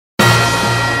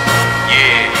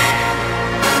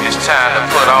time to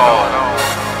put on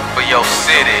for your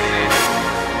city.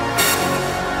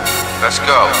 Let's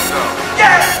go.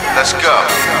 Let's go.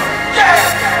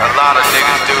 A lot of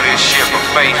niggas do this shit for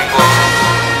Facebook.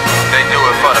 They do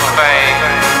it for the fame,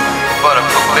 for the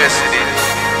publicity.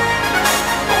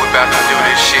 But we about to do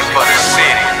this shit for the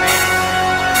city.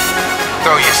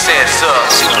 Throw your sets up,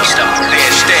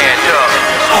 then stand up.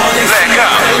 Let go.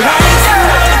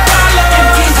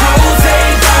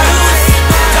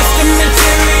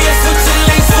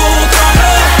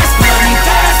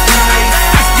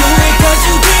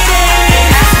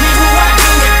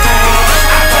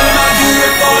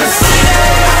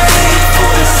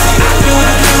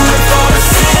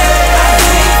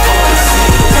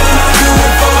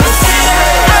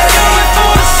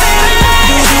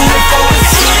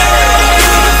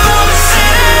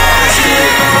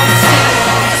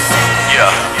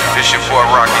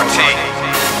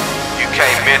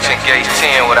 Mention Gate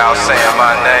 10 without saying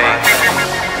my name.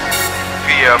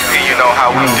 P.L.P, you know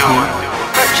how we do it.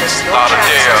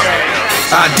 Lauderdale.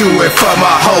 I do it for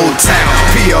my whole town.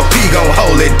 P.L.P gon'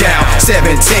 hold it down.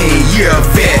 17-year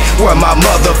vet, wear my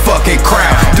motherfucking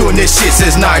crown. Doing this shit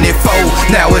since 94.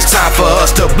 Now it's time for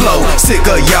us to blow. Sick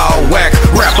of y'all whack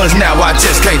rappers, now I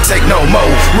just can't take no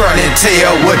more. Run and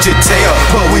tell what you tell,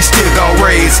 but we still gon'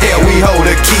 raise hell. We hold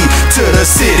the key to the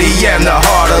city and the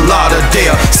heart of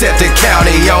Lauderdale. Set the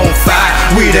county on fire,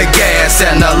 we the gas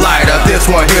and the lighter. This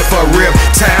one here for Rip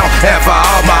Town and for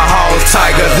all my hoes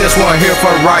tigers. This one here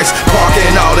for Rice Park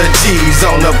and all the G's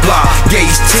on the block.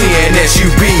 Gates 10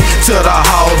 SUV to the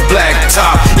house black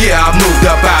top. Yeah, I moved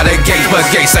up out of Gates, but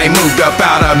Gates ain't moved up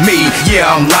out of me.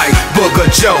 Yeah, I'm like Booker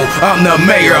Joe, I'm the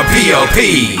mayor of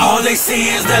P.L.P. All they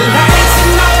see is the lights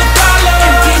and all the follow.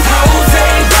 And these hoes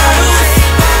ain't bottles.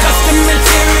 Custom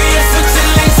material, switching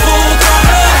lanes full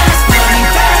throttle. Fast money,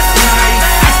 fast life.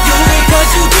 I do it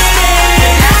cause you did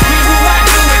it. Ask me who I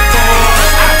do it for.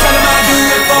 I tell them I do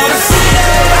it for the city.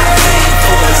 I do it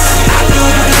for the city. I do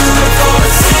it for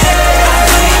the city. I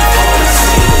do it for the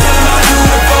city. Tell them I do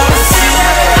it for the city.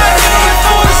 I do it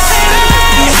for the city.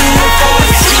 You do it for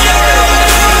the city. I do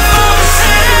it for the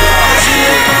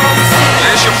city.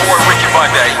 It's your boy Ricky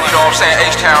Monday, you know what I'm saying?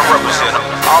 H-Town representative,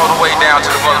 all the way down to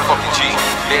the motherfucking G.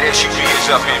 That SUV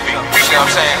is up in me, you see what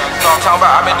I'm saying? You know what I'm talking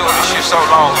about? I've been doing this shit so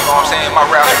long, you know what I'm saying? My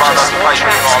rap's brought up the pipe, you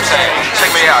know what I'm saying?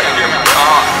 Check me out, you hear me?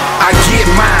 I get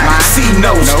mine, C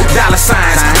notes, dollar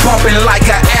signs, bumping like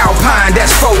an Alpine.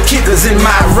 That's 4 kickers in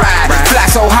my ride. Fly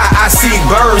so high I see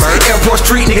birds. Airport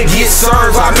Street nigga get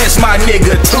served. I miss my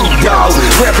nigga too, dog.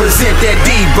 Represent that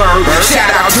D-Bird.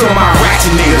 Shout out to my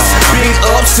ratchet niggas. Big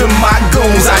ups to my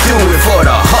goons. I do it for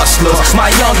the hustlers. My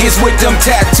youngest with them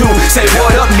tattoos. Say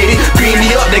what up, nigga? Beam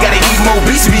me up. They gotta eat more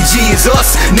beats. BG is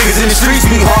us. Niggas in the streets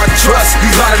be hard to trust.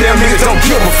 These lot of them niggas don't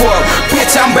give a fuck.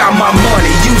 Bitch, I'm about my money.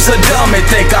 Use a dumb and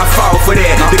think I fall for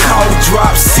that. The cold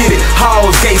drop city,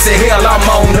 halls, gates of hell, I'm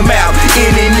on the map.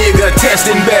 Any nigga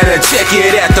testing better check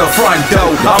it at the front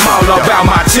door. I'm all about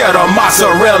my cheddar,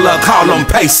 mozzarella, call them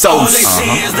pesos. All they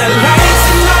see is the lights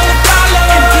and all the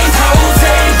follow. And these hoes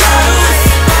ain't bottles.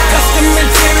 Custom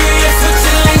material,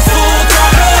 switching lanes full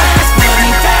throttle. Fast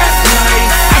money, fast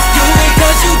life. I do it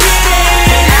cause you did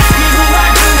it. Ask me who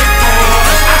I do it for.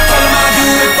 I tell them I do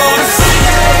it for the city.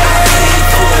 I do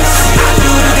it for the city. I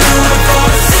do it for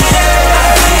the city.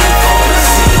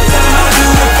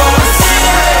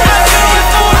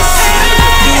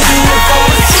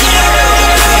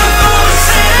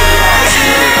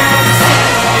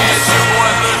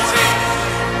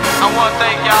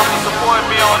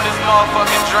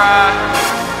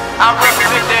 I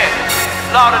represent that,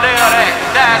 Lauderdale that,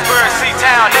 Dyersburg,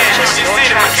 C-Town that, your city,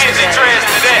 McKenzie, Dres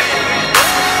to that.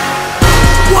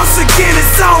 Once again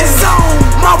it's on.